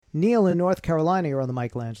Neil in North Carolina, you're on the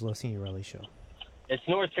Michelangelo Signorelli Show. It's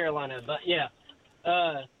North Carolina, but yeah.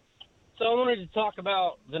 So I wanted to talk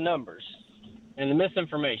about the numbers and the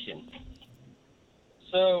misinformation.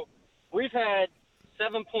 So we've had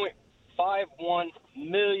 7.51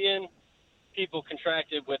 million people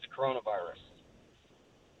contracted with the coronavirus.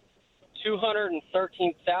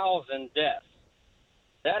 213,000 deaths.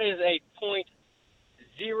 That is a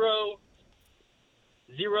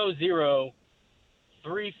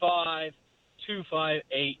 0.000352582%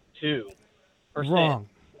 Wrong.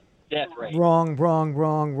 death rate.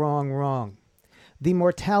 Wrong. The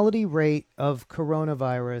mortality rate of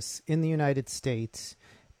coronavirus in the United States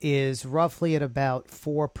is roughly at about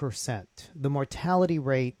 4%. The mortality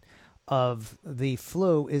rate of the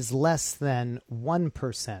flu is less than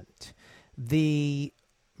 1%. The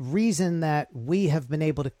reason that we have been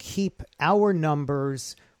able to keep our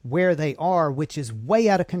numbers where they are, which is way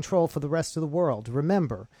out of control for the rest of the world.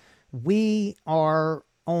 Remember, we are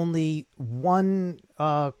only one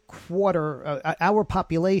quarter. Our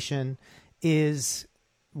population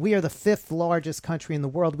we are the fifth largest country in the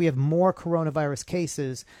world. We have more coronavirus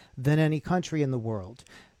cases than any country in the world.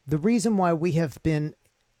 The reason why we have been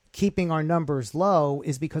keeping our numbers low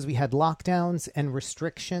is because we had lockdowns and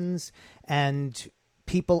restrictions, and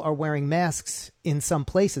people are wearing masks in some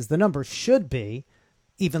places. The numbers should be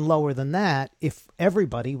even lower than that if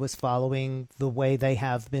everybody was following the way they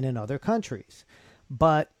have been in other countries.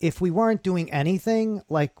 But if we weren't doing anything,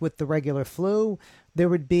 like with the regular flu, there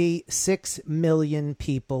would be 6 million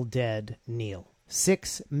people dead, Neil.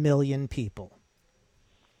 6 million people.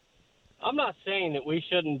 I'm not saying that we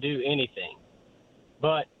shouldn't do anything,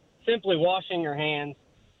 but simply washing your hands,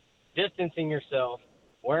 distancing yourself,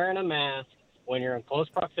 wearing a mask when you're in close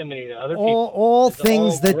proximity to other people. All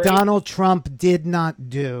things that great. Donald Trump did not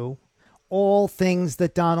do. All things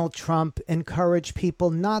that Donald Trump encouraged people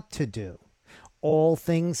not to do. All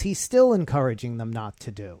things he's still encouraging them not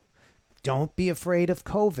to do. Don't be afraid of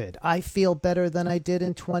COVID. I feel better than I did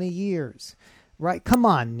in 20 years. Right? Come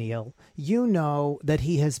on, Neil. You know that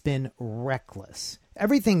he has been reckless.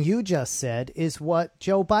 Everything you just said is what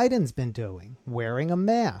Joe Biden's been doing, wearing a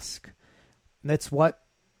mask. That's what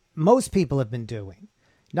most people have been doing.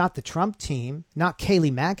 Not the Trump team, not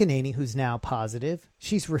Kayleigh McEnany, who's now positive.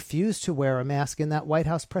 She's refused to wear a mask in that White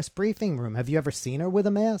House press briefing room. Have you ever seen her with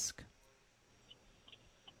a mask?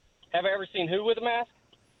 Have I ever seen who with a mask?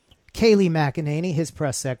 Kayleigh McEnany, his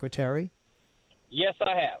press secretary. Yes,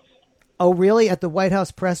 I have. Oh, really? At the White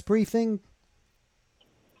House press briefing?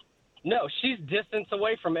 No, she's distanced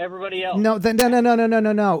away from everybody else.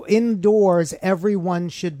 No. Indoors, everyone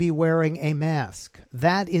should be wearing a mask.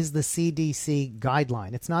 That is the CDC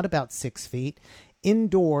guideline. It's not about 6 feet.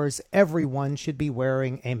 Indoors, everyone should be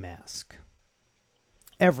wearing a mask.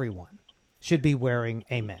 Everyone should be wearing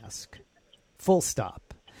a mask. Full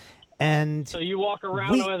stop. And so you walk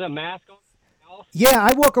around with a mask on? Yeah,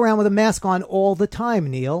 I walk around with a mask on all the time,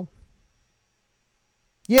 Neil.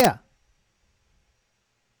 Yeah.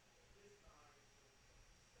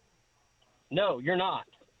 No, you're not.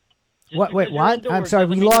 What? Wait, what? I'm sorry,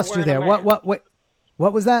 we lost you there. What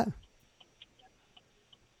was that?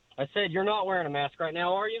 I said you're not wearing a mask right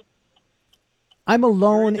now, are you? I'm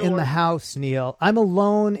alone in the house, Neil. I'm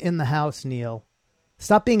alone in the house, Neil.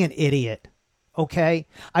 Stop being an idiot. Okay?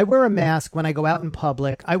 I wear a mask when I go out in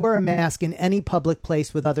public. I wear a mask in any public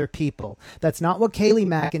place with other people. That's not what Kayleigh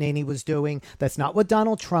McEnany was doing. That's not what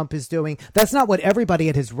Donald Trump is doing. That's not what everybody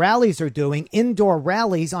at his rallies are doing. Indoor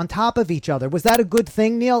rallies on top of each other. Was that a good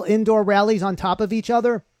thing, Neil? Indoor rallies on top of each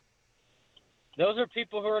other? Those are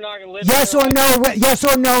people who are not going to live. Yes or no? Yes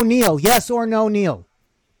or no, Neil? Yes or no, Neil?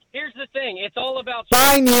 Here's the thing. It's all about...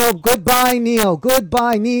 Bye, Neil. Goodbye, Neil.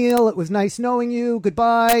 Goodbye, Neil. It was nice knowing you.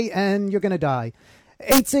 Goodbye, and you're going to die.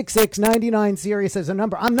 866-99-SIRIUS is a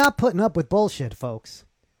number. I'm not putting up with bullshit, folks.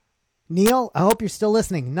 Neil, I hope you're still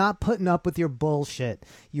listening. Not putting up with your bullshit.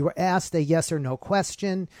 You were asked a yes or no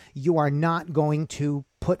question. You are not going to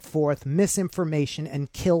put forth misinformation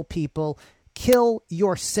and kill people. Kill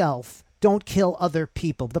yourself. Don't kill other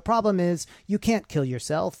people. The problem is you can't kill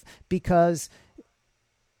yourself because...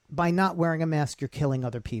 by not wearing a mask, you're killing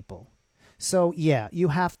other people. So, yeah, you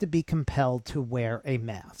have to be compelled to wear a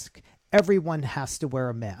mask. Everyone has to wear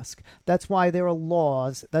a mask. That's why there are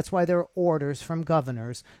laws. That's why there are orders from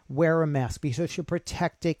governors. Wear a mask because you're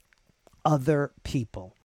protecting other people.